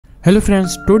Hello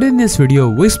friends, today in this video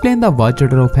we explain the watch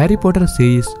order of Harry Potter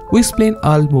series. We explain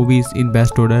all movies in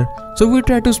best order. So we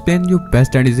try to explain you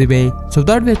best and easy way. So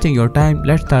without wasting your time,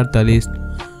 let's start the list.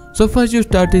 So first you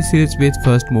start this series with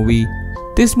first movie.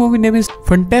 This movie name is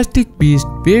Fantastic Beasts,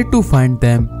 Where to Find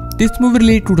Them. This movie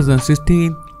released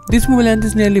 2016. This movie length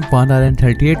is nearly 1 hour and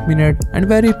 38 minutes and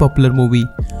very popular movie.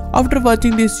 After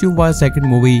watching this you watch second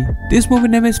movie. This movie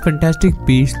name is Fantastic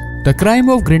Beasts, The Crime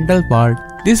of Grindelwald.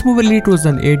 This movie released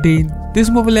 2018.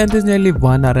 This movie length is nearly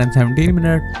 1 hour and 17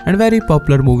 minutes and very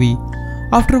popular movie.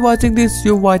 After watching this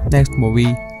you watch next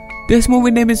movie. This movie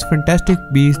name is Fantastic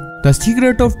Beasts, The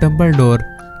Secret of Dumbledore.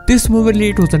 This movie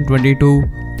released 2022.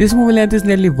 This movie length is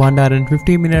nearly 1 hour and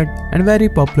 50 minutes and very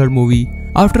popular movie.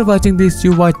 After watching this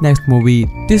you watch next movie.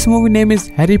 This movie name is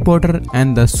Harry Potter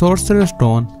and the Sorcerer's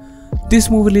Stone. This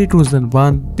movie released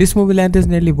 2001. This movie length is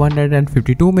nearly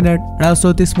 152 minutes and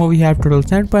also this movie have total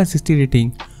 7.60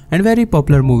 rating and very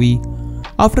popular movie.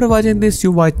 After watching this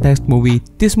you watch next movie.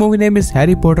 This movie name is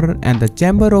Harry Potter and the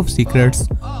Chamber of Secrets.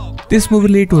 This movie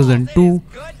released 2002.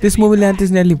 This movie length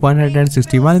is nearly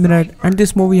 161 minutes and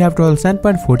this movie have total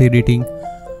 7.40 rating.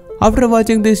 After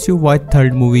watching this you watch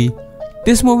third movie.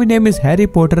 This movie name is Harry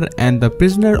Potter and the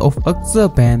Prisoner of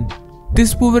Azkaban.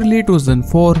 This movie released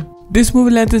 2004. This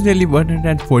movie length is nearly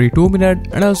 142 minutes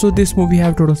and also this movie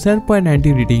have total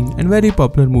 7.90 rating and very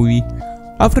popular movie.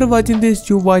 After watching this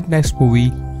you watch next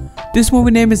movie. This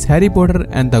movie name is Harry Potter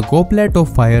and the Goblet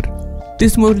of Fire.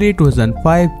 This movie released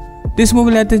 2005. This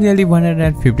movie length is nearly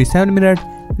 157 minutes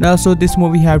and also this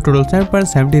movie have total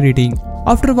 7.70 rating.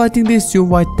 After watching this you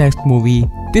watch next movie.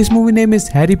 This movie name is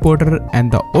Harry Potter and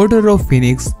the Order of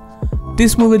Phoenix.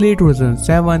 This movie released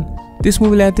 2007. This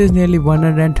movie length is nearly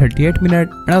 138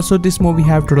 minutes and also this movie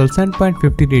have total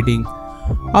 7.50 rating.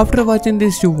 After watching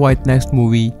this you watch next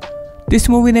movie. This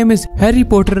movie name is Harry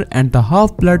Potter and the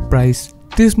Half-Blood Prince.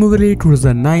 This movie released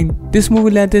 2009. This movie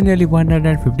length is nearly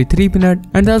 153 minutes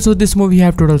and also this movie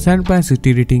have total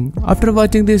 7.60 rating. After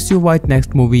watching this you watch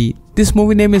next movie. This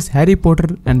movie name is Harry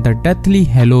Potter and the Deathly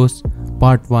Hallows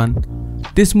Part 1.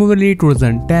 This movie released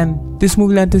 2010. This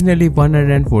movie length is nearly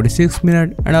 146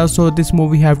 minutes and also this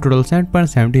movie have total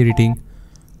 7.70 rating.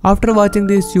 After watching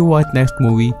this you watch next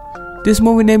movie. This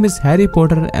movie name is Harry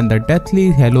Potter and the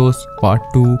Deathly Hallows Part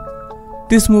 2.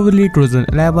 This movie released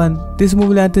 2011. This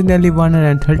movie length is nearly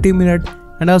 130 minutes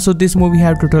and also this movie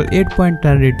have total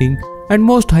 8.10 rating and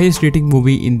most highest rating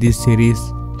movie in this series.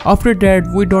 After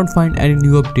that we don't find any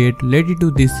new update related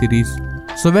to this series.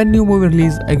 So when new movie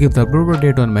release, I give the proper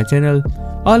date on my channel.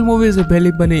 All movies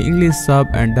available in English sub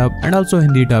and dub and also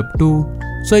Hindi dub too.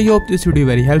 So I hope this video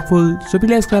very helpful. So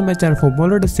please subscribe my channel for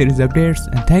more of the series updates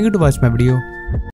and thank you to watch my video.